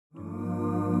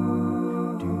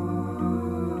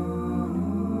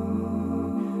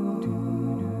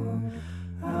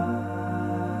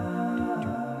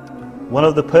One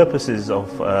of the purposes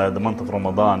of the month of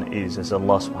Ramadan is, as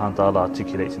Allah subhanahu wa ta'ala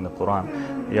articulates in the Quran,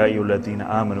 يَا أَيُّهَا الَّذِينَ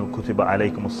آمَنُوا كُتِبَ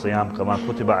عَلَيْكُمُ الصِّيَامُ كَمَا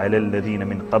كُتِبَ عَلَى الَّذِينَ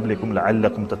مِنْ قَبْلِكُمْ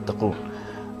لَعَلَّكُمْ تَتَّقُونَ.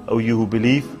 O you who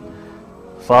believe,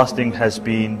 fasting has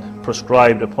been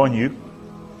prescribed upon you,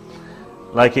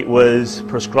 like it was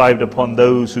prescribed upon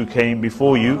those who came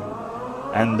before you.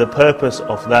 And the purpose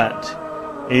of that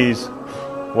is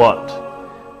what?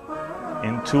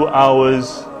 In 2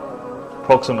 hours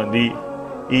approximately,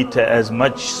 eat as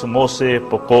much samosa,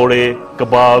 pakore,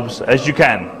 kebabs as you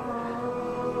can.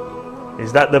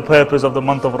 Is that the purpose of the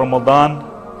month of Ramadan?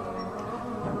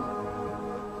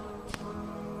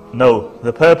 No.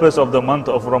 The purpose of the month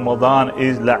of Ramadan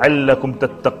is لَعَلَّكُمْ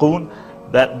تَتَّقُونَ,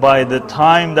 that by the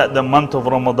time that the month of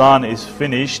Ramadan is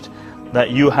finished,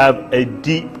 that you have a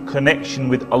deep connection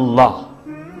with Allah.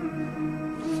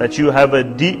 That you have a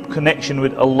deep connection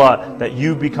with Allah, that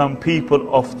you become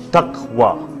people of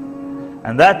taqwa.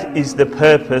 And that is the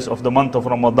purpose of the month of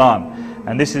Ramadan.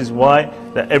 And this is why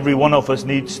that every one of us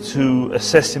needs to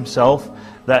assess himself,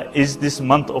 that is this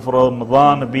month of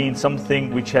Ramadan being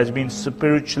something which has been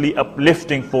spiritually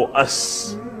uplifting for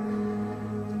us?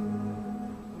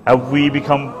 Have we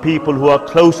become people who are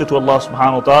closer to Allah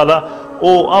subhanahu wa ta'ala?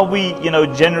 Or are we,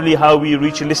 generally how we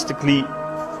ritualistically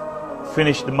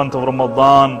finish the month of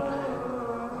Ramadan?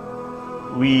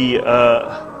 We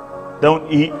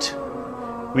don't eat,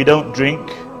 we don't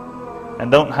drink, and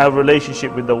don't have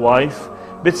relationship with the wife.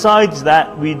 Besides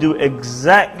that, we do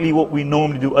exactly what we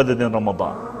normally do other than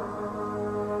Ramadan.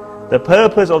 The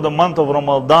purpose of the month of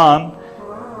Ramadan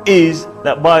is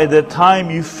that by the time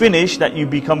you finish, that you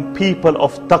become people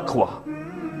of taqwa.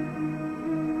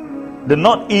 The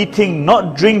not eating,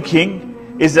 not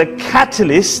drinking is a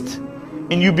catalyst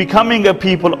in you becoming a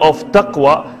people of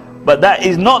taqwa, but that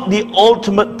is not the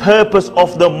ultimate purpose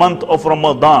of the month of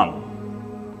Ramadan.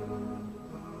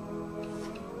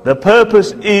 The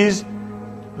purpose is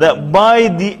that by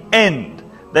the end,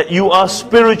 that you are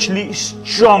spiritually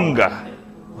stronger.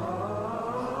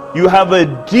 You have a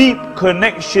deep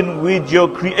connection with your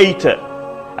Creator.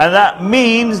 And that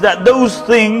means that those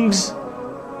things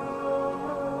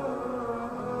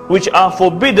which are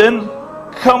forbidden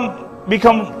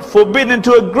become forbidden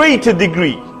to a greater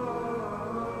degree.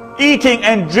 Eating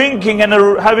and drinking and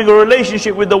having a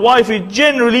relationship with the wife is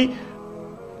generally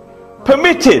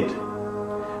permitted.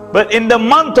 But in the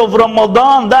month of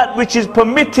Ramadan, that which is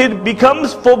permitted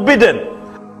becomes forbidden.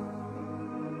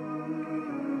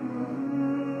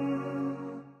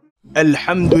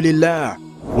 Alhamdulillah,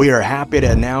 we are happy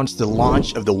to announce the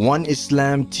launch of the One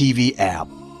Islam TV app.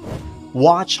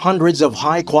 Watch hundreds of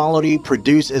high-quality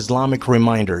produced Islamic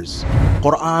reminders,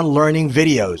 Quran learning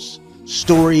videos,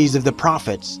 stories of the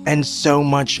prophets, and so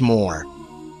much more.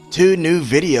 2 new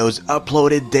videos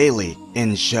uploaded daily,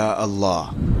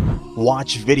 inshallah.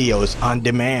 Watch videos on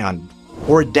demand,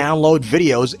 or download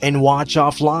videos and watch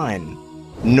offline.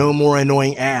 No more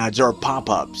annoying ads or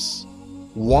pop-ups.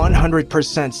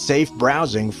 100% safe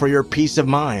browsing for your peace of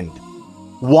mind.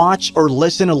 Watch or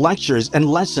listen to lectures and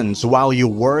lessons while you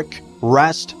work,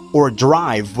 rest, or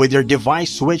drive with your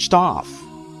device switched off.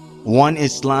 One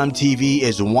Islam TV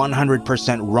is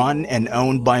 100% run and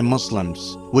owned by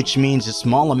Muslims, which means the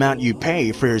small amount you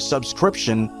pay for your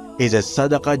subscription is a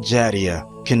sadaqah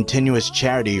jariyah, continuous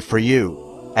charity for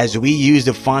you, as we use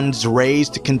the funds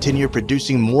raised to continue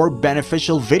producing more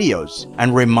beneficial videos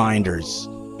and reminders,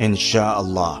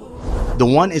 inshallah. The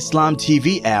One Islam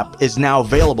TV app is now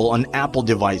available on Apple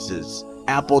devices,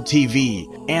 Apple TV,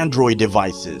 Android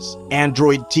devices,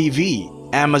 Android TV,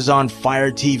 Amazon Fire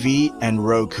TV, and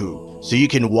Roku, so you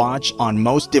can watch on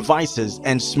most devices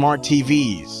and smart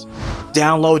TVs.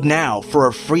 Download now for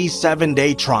a free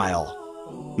 7-day trial.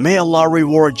 May Allah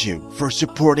reward you for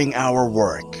supporting our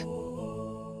work.